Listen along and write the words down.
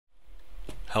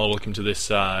Hello, welcome to this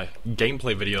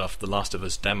gameplay video of The Last of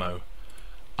Us demo.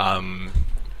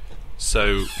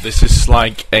 So this is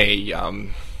like a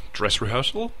dress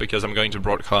rehearsal because I'm going to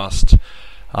broadcast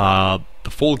the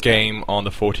full game on the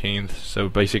 14th. So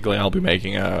basically I'll be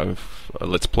making a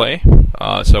let's play.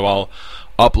 So I'll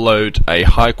upload a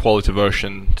high quality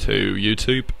version to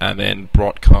YouTube and then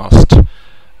broadcast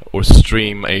or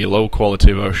stream a low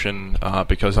quality version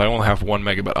because I only have 1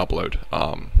 megabit upload.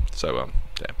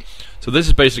 Yeah. So this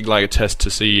is basically like a test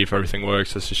to see if everything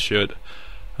works as it should.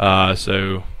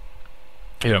 So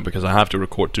you know, because I have to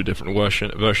record 2 different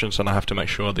versions, and I have to make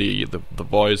sure the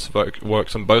voice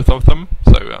works on both of them.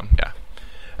 So yeah.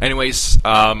 Anyways,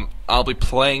 I'll be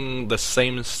playing the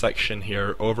same section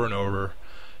here over and over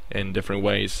in different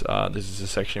ways. This is a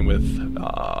section with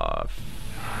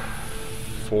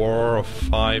 4 or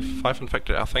 5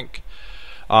 infected, I think.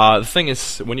 The thing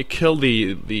is, when you kill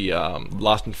the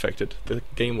last infected, the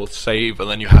game will save, and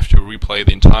then you have to replay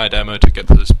the entire demo to get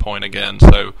to this point again.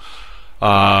 So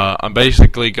I'm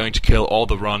basically going to kill all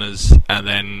the runners and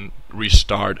then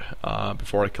restart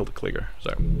before I kill the clicker.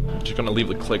 So I'm just gonna leave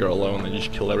the clicker alone and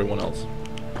just kill everyone else.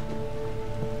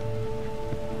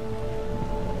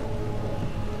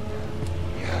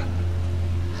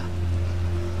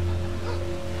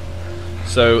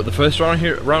 So the first round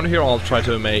here, I'll try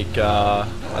to make.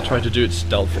 I'll try to do it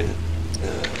stealthy.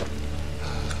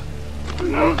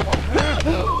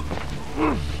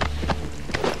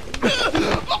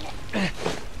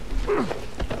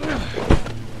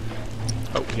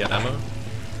 Oh, he had ammo.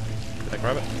 Did I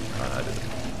grab it? I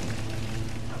didn't.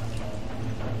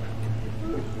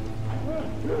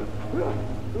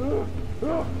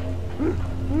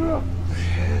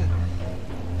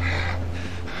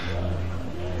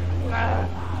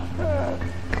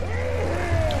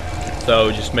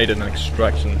 So just made an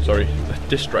extraction, sorry, a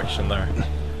distraction there,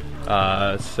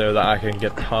 so that I can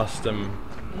get past them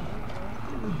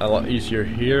a lot easier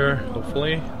here,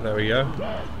 hopefully. There we go.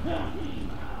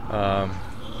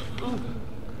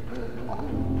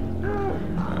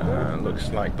 Looks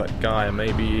like that guy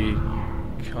may be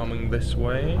coming this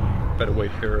way. Better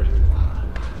wait here.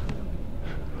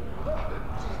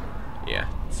 Yeah,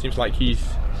 seems like he's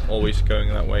always going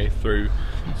that way through,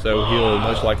 so he'll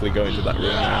most likely go into that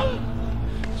room now.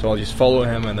 So I'll just follow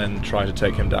him and then try to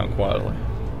take him down quietly.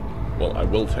 Well, I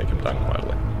will take him down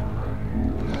quietly.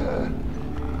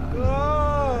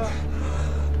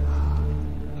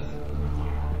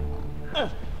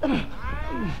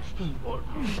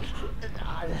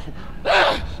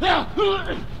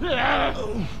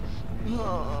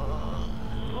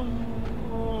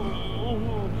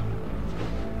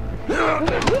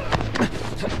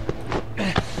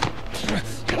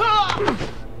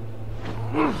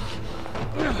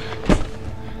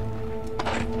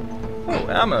 Oh,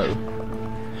 ammo.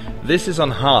 This is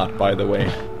on hard, by the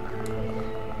way.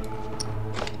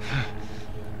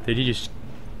 Did he just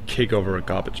kick over a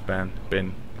garbage bin?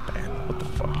 What the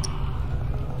fuck?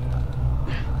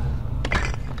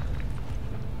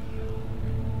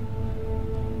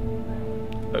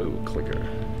 Oh, clicker.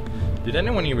 Did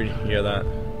anyone even hear that?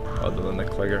 Other than the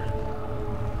clicker?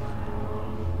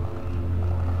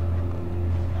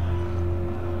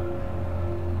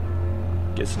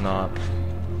 Guess not.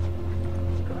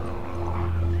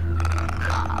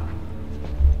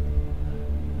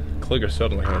 Clicker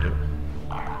certainly heard it.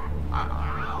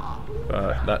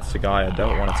 But that's the guy I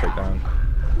don't want to take down.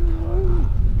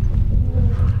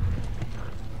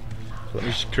 So let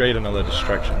me just create another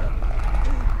distraction.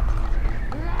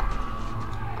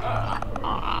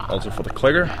 Also for the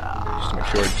clicker, just to make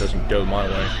sure it doesn't go my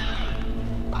way.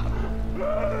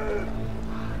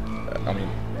 I mean,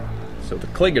 so the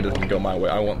clicker doesn't go my way,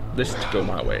 I want this to go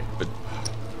my way, but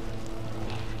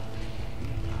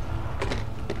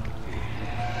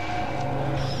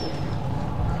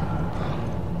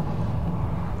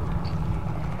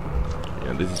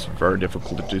this is very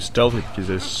difficult to do stealthy because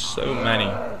there's so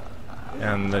many,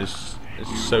 and it's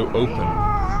so open,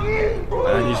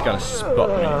 and he's gonna spot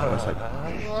me. And it's like,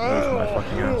 move my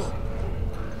fucking ass.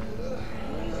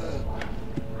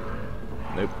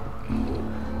 Nope.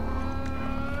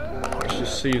 Let's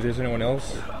just see if there's anyone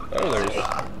else. Oh, there is.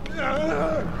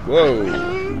 Whoa.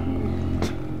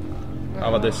 How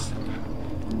about this?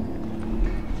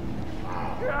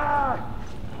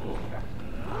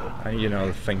 I need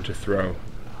another thing to throw.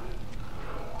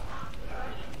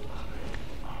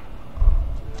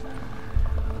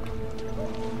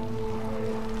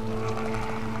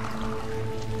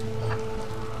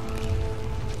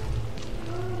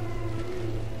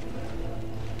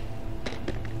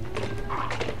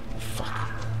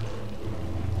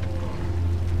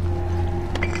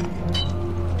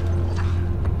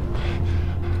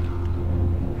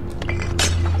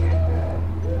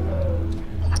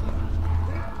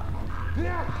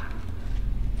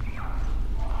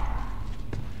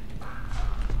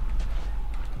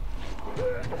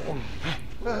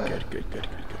 Good, good, good, good,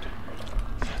 good.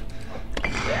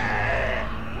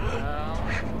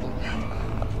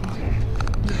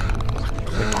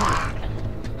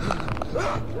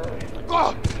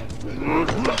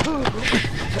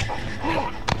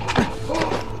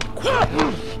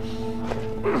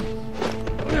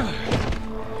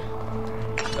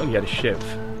 Oh, he had a shiv.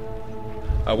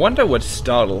 I wonder what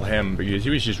startled him, because he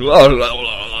was just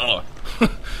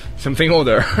something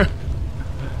older.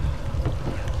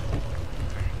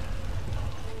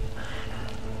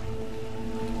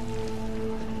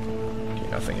 Okay,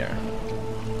 nothing here.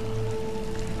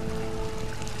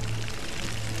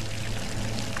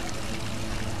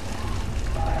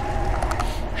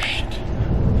 Shit.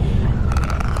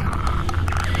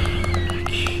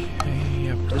 Okay,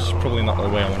 yep, this is probably not the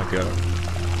way I want to go.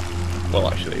 Well,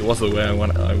 actually, it was the way I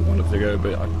wanted to go,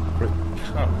 but I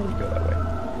can't really go that way.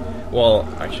 Well,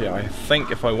 actually, I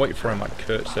think if I wait for him, I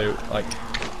could. So, like,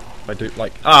 if I do,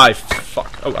 like,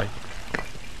 fuck. Oh, I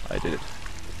did it.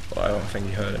 Well, I don't think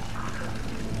he heard it.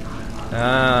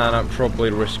 And I'm probably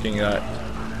risking that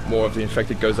more of the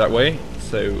infected goes that way.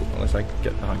 So, unless I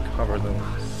get behind cover,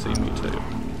 they'll see me too.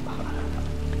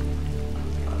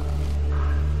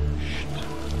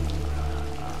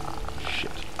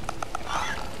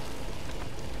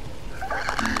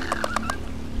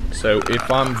 So if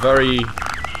I'm very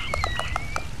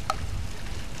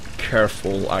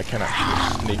careful, I can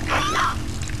actually sneak.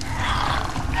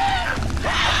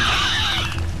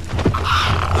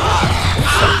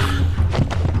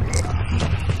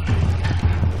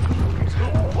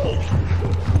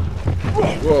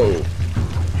 Whoa.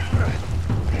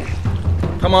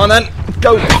 Come on then,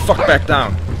 go the fuck back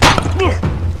down.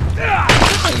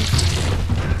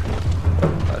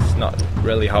 That's not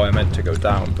really how I meant to go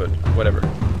down, but whatever.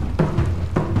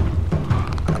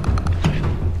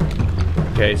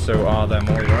 Okay, so are there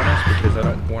more runners? Because I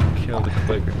don't want to kill the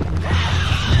clicker.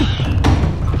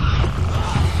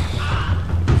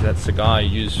 Because that's the guy I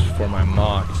use for my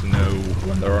mark to know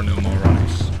when there are no more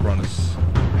runners.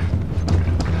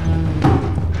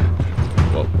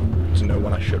 Well, to know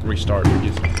when I should restart.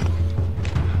 Because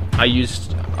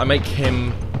I make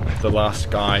him the last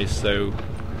guy, so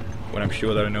when I'm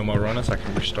sure there are no more runners, I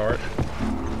can restart.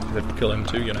 If I kill him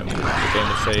too, you know, the game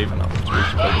will save and I'll have to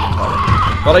replay the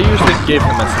entire. But I usually give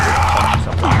him a second punch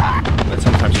sometimes. And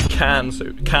sometimes you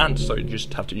can't, so you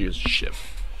just have to use shiv.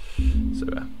 So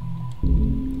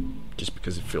just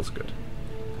because it feels good.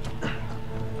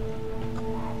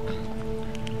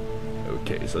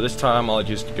 Okay, so this time I'll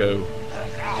just go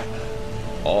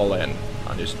all in.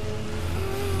 I'll just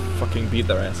fucking beat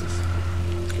their asses.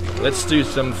 Let's do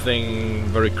something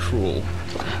very cruel.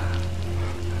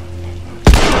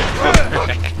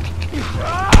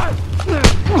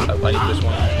 I need this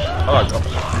one. Oh, I got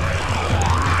it.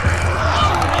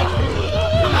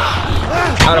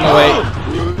 Out of my way.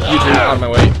 You two, out of my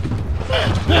way.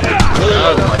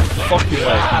 Out of my fucking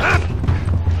way.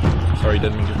 Sorry,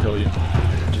 didn't mean to kill you.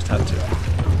 Just had to.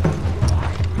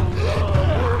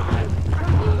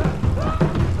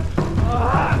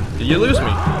 Did you lose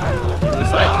me?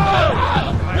 It's like...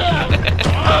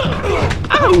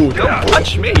 Ow! Don't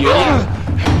punch me, you idiot!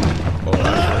 Well,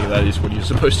 actually, that is what you're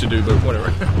supposed to do, but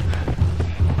whatever.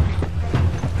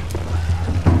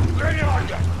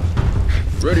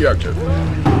 Radioactive.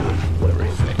 Whatever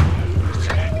his name.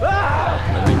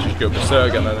 And then just go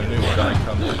berserk, and then a new guy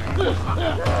comes.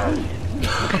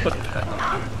 What the hell?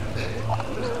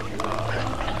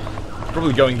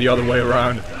 Probably going the other way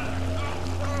around.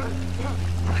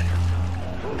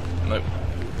 Nope.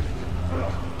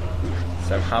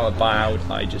 So how about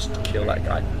I just kill that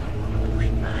guy?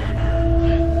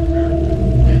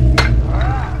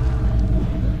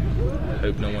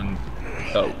 Hope no one...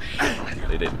 Oh, shit.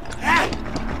 They did.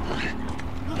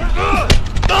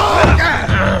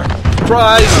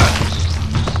 Surprise!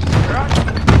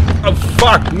 Oh,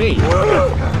 fuck me!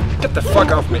 Get the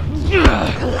fuck off me!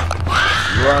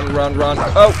 Run, run, run.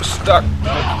 Oh, stuck!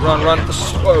 Run, run.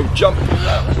 Oh, jump!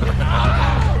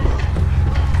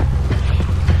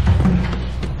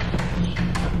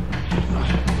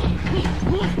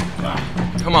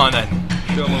 Come on then.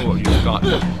 Show me what you've got.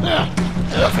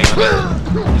 Nothing.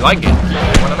 You like it? I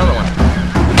want another one.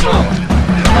 Another one.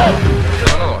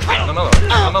 Another one. Another one.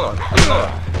 Another one. Another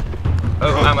one.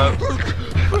 Oh, ammo.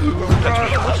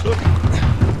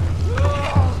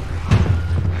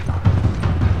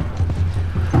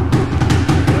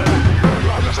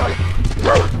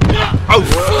 Oh!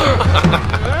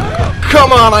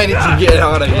 Come on, I need to get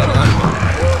out of here.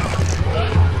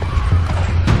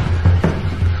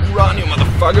 Run, you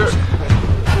motherfucker!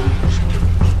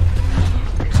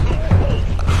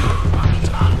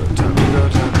 Time to go,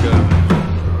 time to go.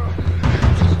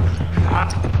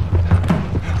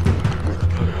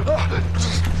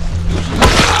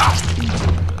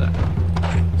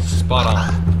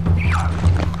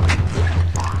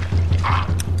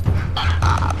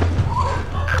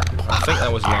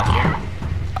 that was the last one.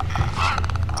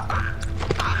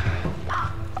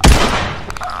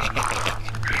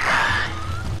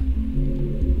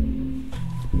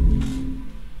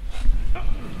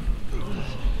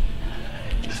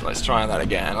 So let's try that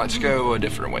again. Let's go a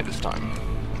different way this time.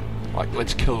 Like,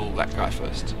 let's kill that guy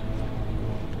first.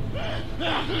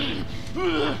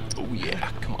 Oh yeah,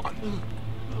 come on.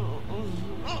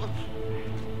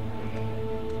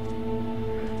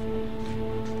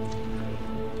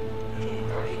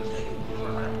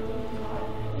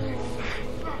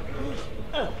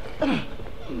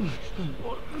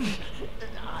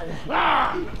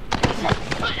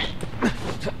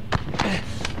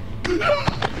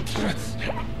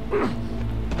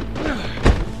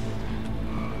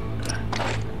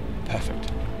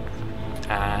 Perfect.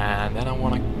 And then I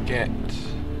want to get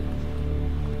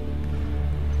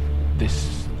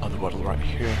this other bottle right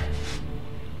here.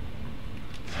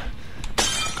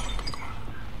 Come on.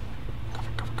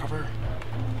 Cover.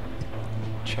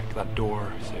 Check that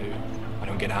door so I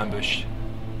don't get ambushed.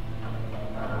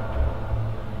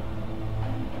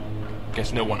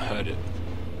 Guess no one heard it.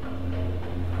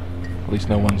 At least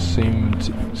no one seems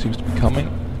to be coming.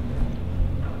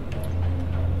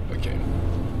 Okay.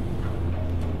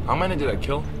 How many did I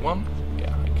kill? One?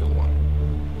 Yeah, I killed one.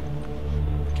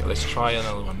 Okay, let's try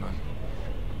another one then.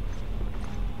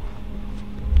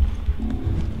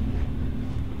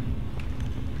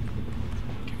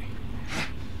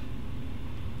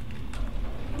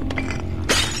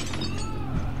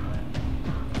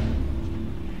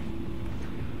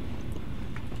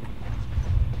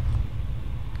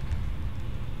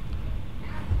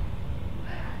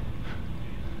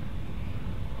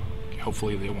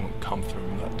 Hopefully they won't come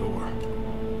through that door.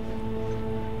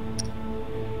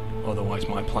 Otherwise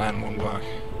my plan won't work.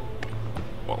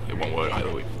 Well, it won't work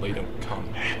either if they don't come.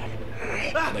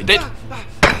 And they did!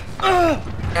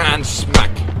 And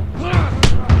smack!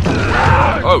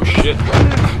 Oh shit!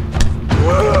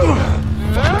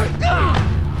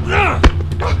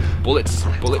 Bullets!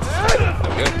 Bullets!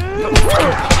 There we go.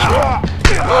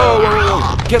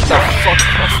 Oh! Get the fuck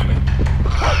off me!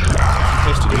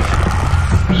 I'm supposed to do.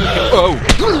 Oh!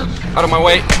 Out of my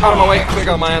way! Out of my way! Quick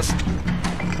out of my ass!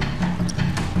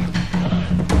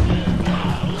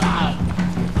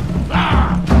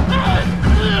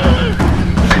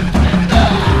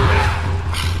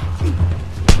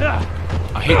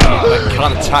 I hate that you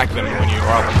can't attack them when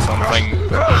you're up on something. You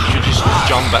should just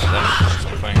jump at them or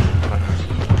something.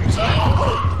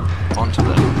 Onto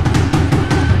them.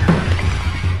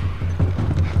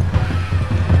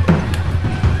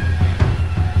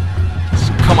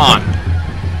 Come on!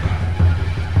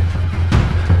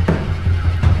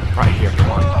 Right here,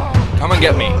 come on. Come and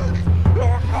get me.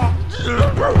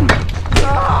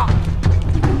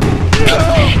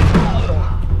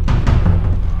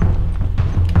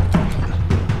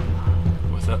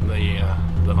 Was that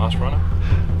the last runner?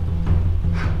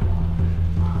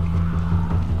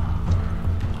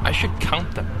 I should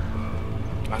count them.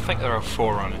 I think there are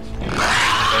 4 runners.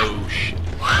 Oh shit.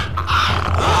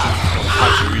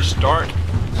 Time to restart.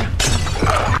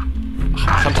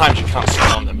 Sometimes you can't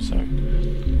spawn them, so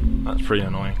that's pretty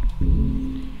annoying.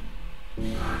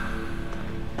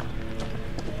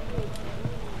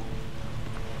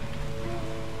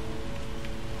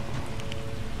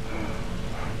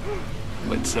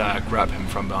 Let's grab him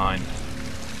from behind,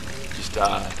 just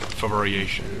for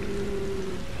variation.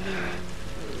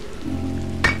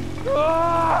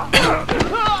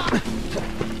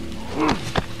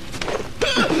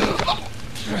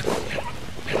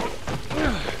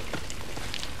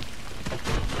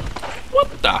 What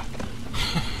the?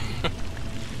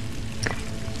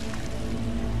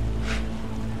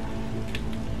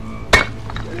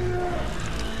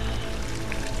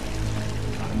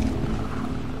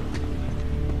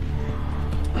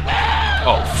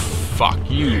 Oh, fuck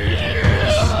you.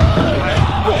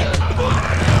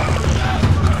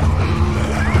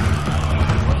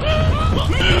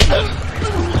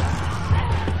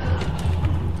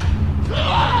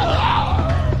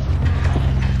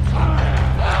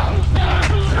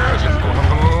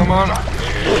 Come on.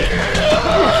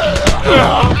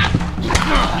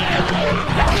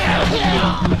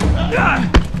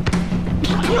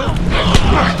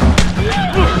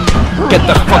 Get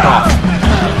the fuck off.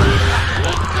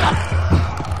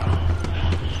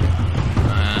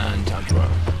 And time to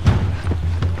run.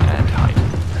 And hide.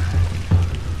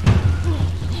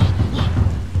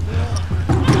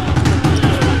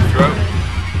 Throw.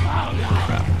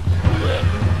 Crap.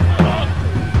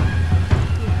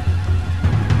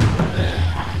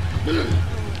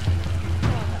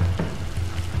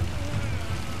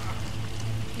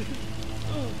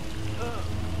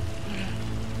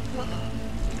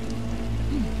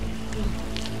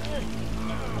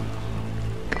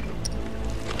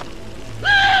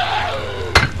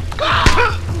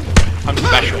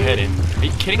 head in. Are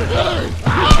you kidding me?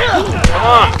 Come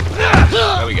on!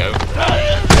 There we go.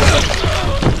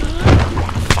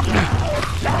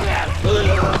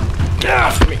 Get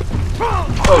off me!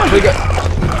 Oh, trigger!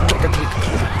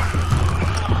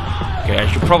 Okay, I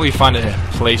should probably find a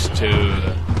place to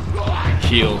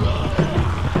heal.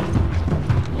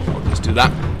 Let's do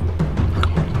that.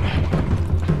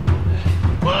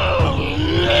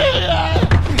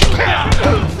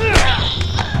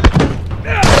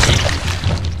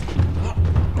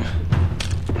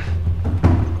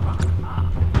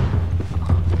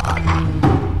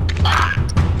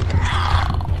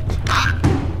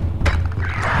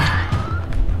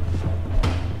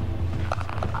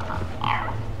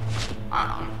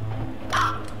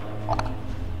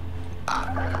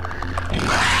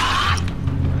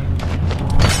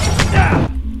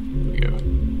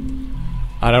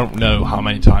 I don't know how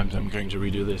many times I'm going to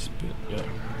redo this, but yeah.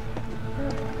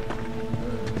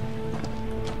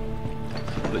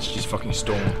 Let's just fucking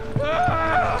storm.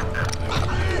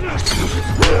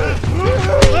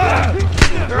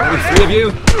 Only 3 of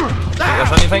you? Think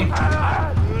that's anything?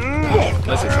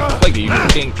 Unless it's completely, you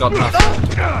ain't got nothing.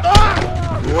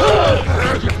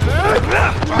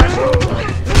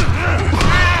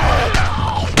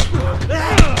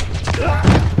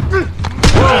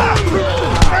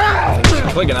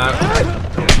 Clicking out.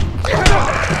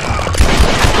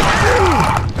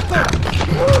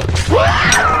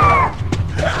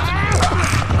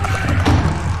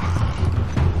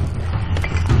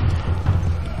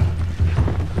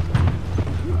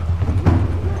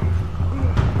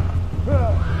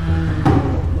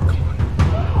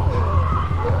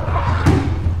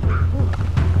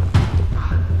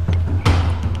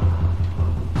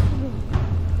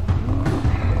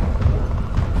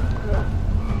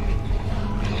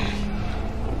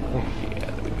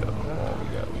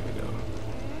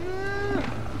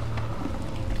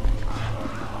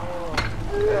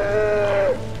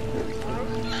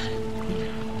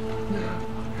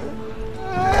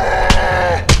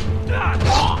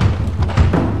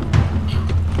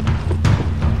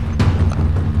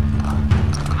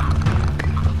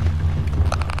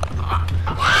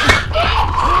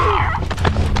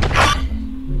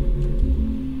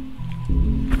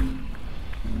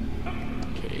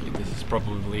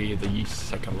 Probably the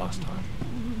second last time.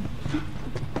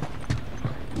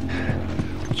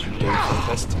 Should we do some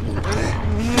test?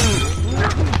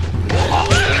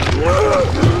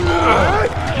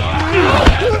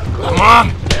 Come on!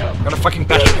 I'm gonna fucking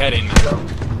bash your head in.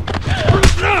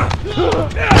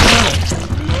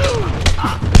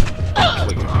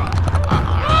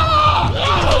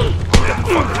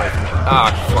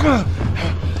 Ah, fuck.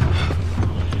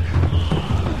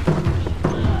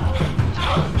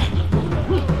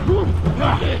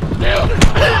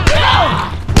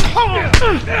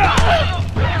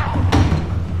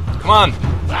 Come on!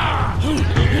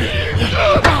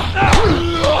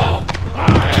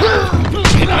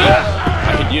 Hit me.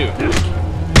 I hit you.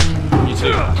 You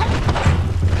too.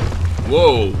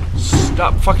 Whoa!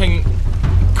 Stop fucking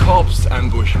cops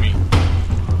ambush me.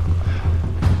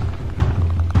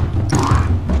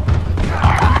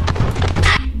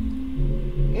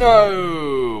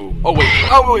 No! Oh wait.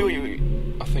 Oh wait.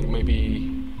 I think maybe.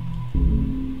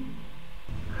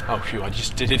 Oh phew, I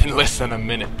just did it in less than a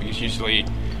minute, because usually,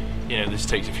 you know, this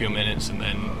takes a few minutes, and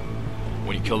then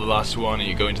when you kill the last one and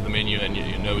you go into the menu and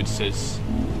you know it says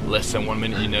less than 1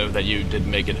 minute, you know that you did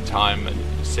make it a time and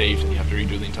it's saved and you have to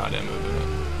redo the entire demo.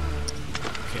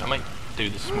 Okay, I might do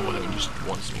this more than just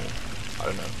once more. I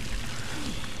don't know.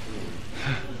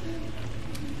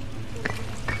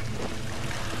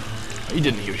 He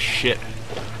didn't hear shit.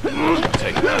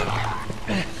 Take that.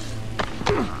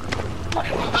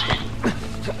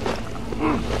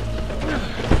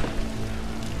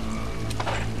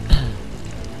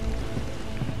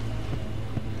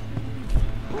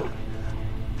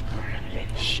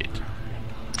 Shit.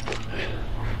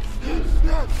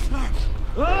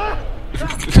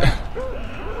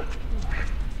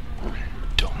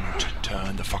 Don't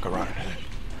turn the fuck around.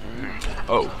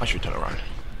 Oh, I should turn around.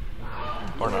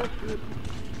 Or not.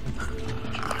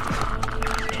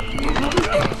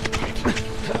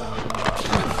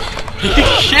 Are you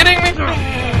shitting me?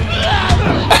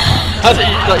 I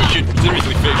thought you should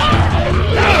seriously fix it.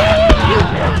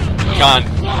 You can't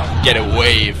get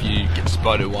away if you get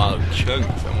spotted while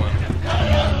choking someone.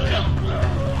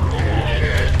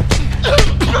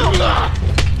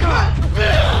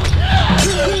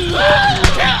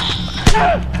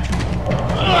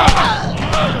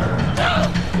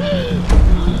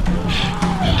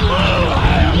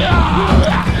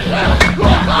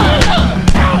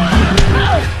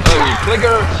 Oh, you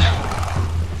clicker!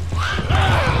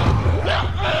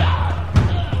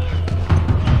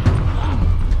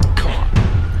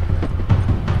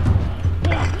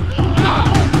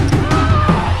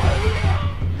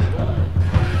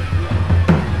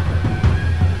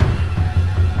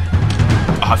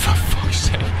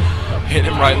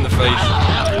 right in the face.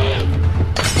 Ah,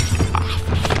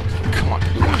 come on,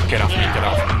 get off me, get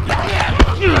off me.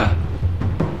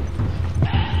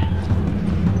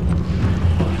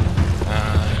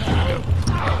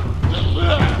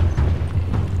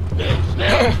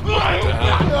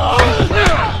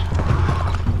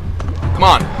 Come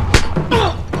on,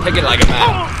 take it like a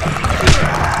man.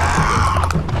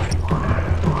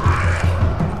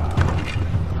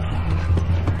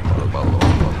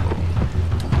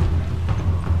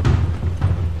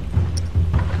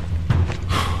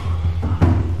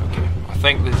 I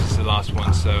think this is the last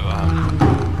one, so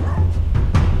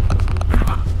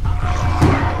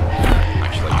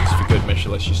actually, just for good measure,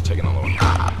 let's just take another one.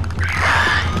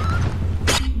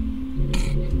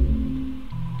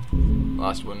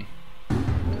 Last one.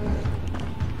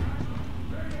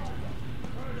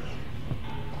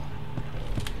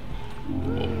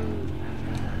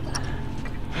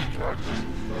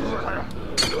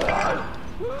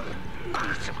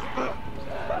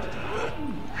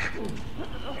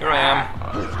 Here I am.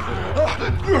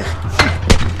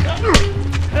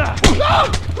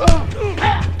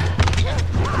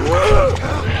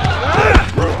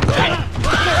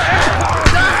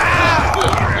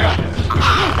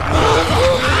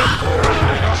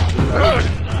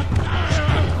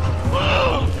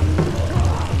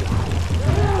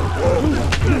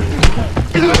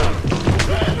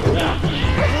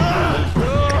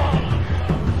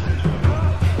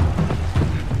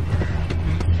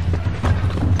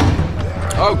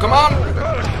 Oh, come on!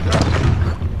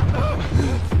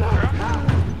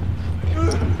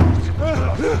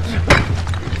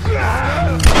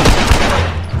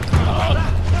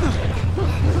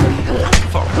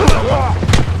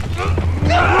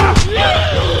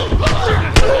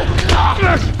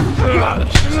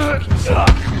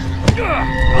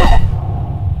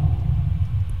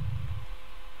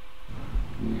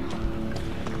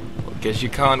 Well, guess you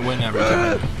can't win every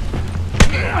time.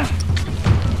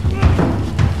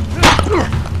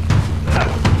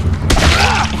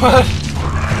 What?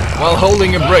 While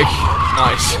holding a brick.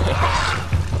 Nice.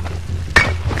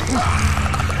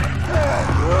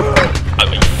 Are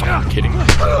you fucking kidding me?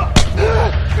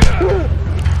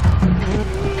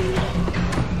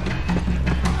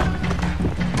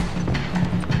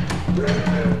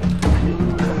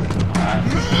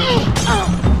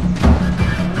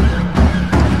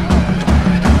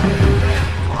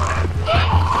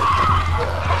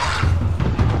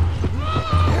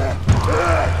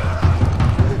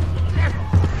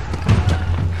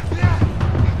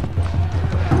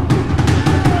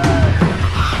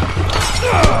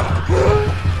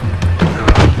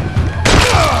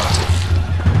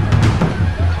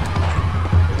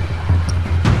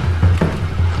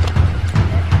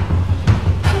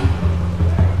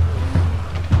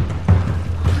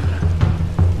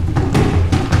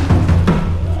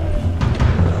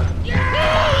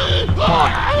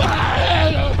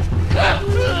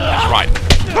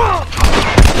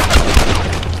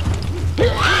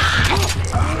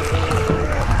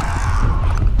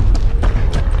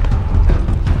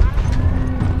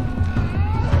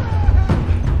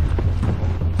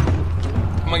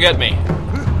 Come and get me.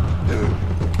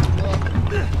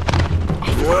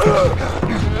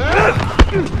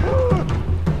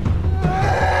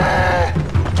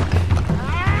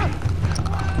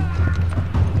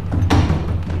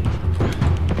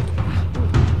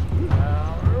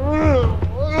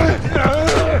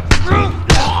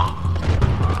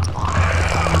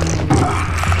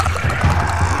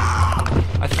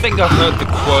 I think I've heard the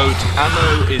quote,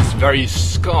 ammo is very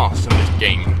scarce in this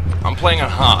game. I'm playing it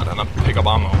hard and I pick up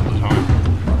ammo all the time.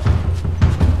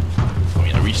 I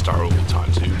mean, I restart all the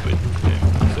time too, but yeah,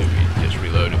 so it gets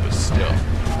reloaded, but still.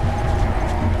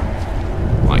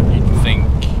 Like, you'd think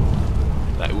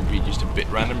that it would be just a bit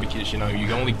random because, you know, you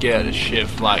can only get a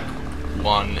shift like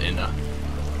 1 in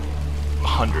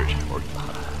 100, or,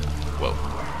 well,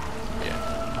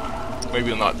 yeah.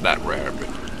 Maybe not that rare, but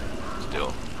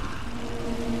still.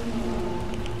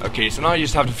 Okay, so now you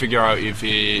just have to figure out if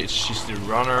it's just the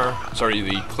runner, sorry,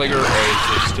 the clicker, or is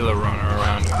there still a runner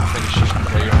around. I think it's just the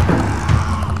clicker.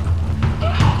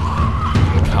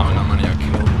 Look how many I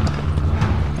killed.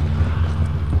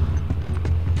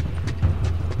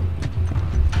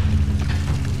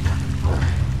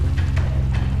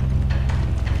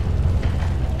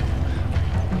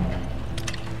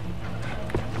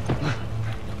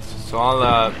 So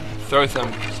I'll throw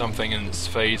something in its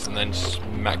face and then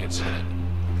smack its head.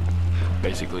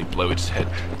 Basically blow its head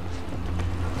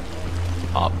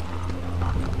up.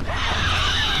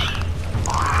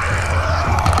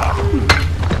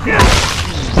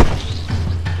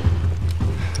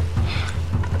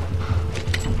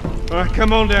 Alright,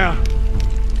 come on down.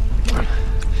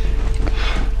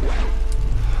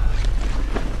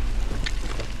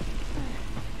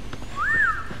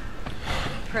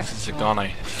 This is the gun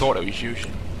I thought I was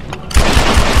using.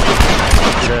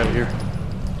 Get out of here.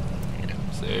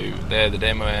 So there the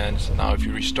demo ends. Now if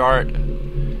you restart,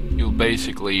 you'll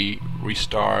basically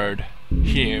restart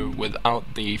here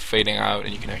without the fading out,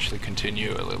 and you can actually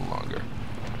continue a little longer.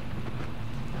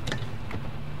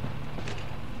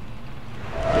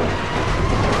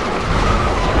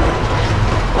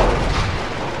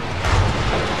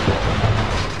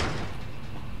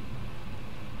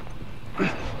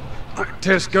 Alright,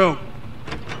 Tess, go.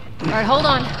 Alright, hold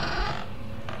on.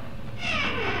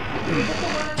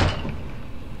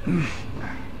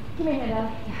 Give me a hand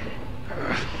out.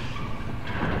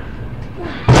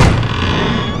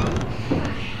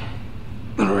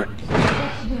 Alright.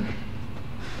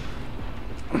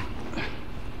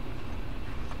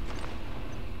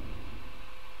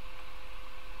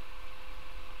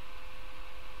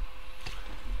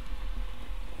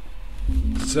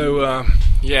 So,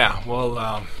 yeah,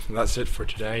 well, that's it for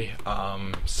today.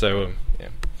 Yeah.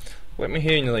 Let me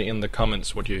hear in the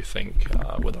comments what you think,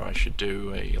 whether I should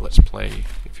do a Let's Play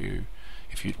if you'd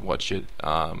watch it.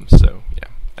 So, yeah.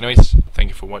 Anyways, thank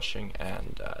you for watching,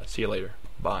 and see you later.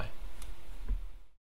 Bye.